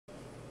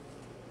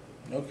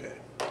Okay.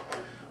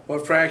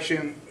 What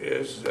fraction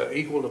is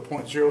equal to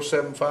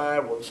 0.075?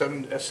 Well,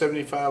 that's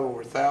 75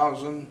 over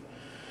 1,000.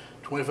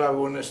 25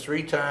 going this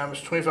 3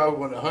 times. 25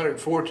 going 100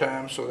 4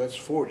 times, so that's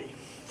 40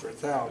 for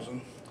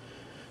 1,000.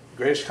 The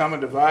greatest common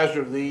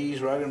divisor of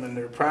these, write them in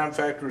their prime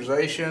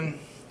factorization.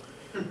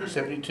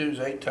 72 is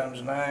 8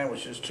 times 9,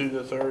 which is 2 to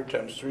the third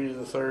times 3 to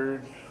the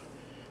third.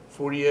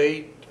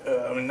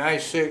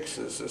 96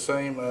 is the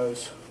same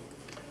as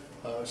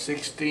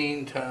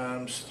 16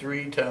 times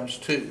 3 times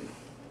 2.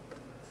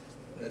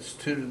 That's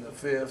 2 to the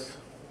fifth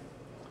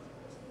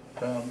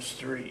times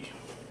 3.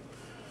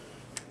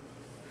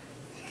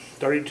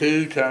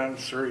 32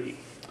 times 3.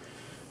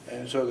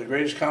 And so the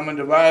greatest common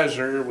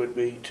divisor would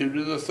be 2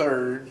 to the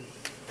third.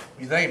 If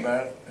you think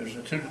about it, there's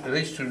at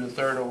least 2 to the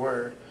third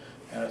over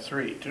and a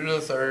 3. 2 to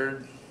the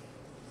third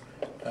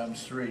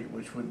times 3,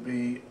 which would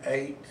be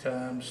 8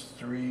 times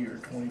 3, or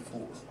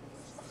 24.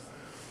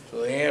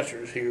 So the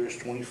answer here is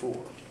 24.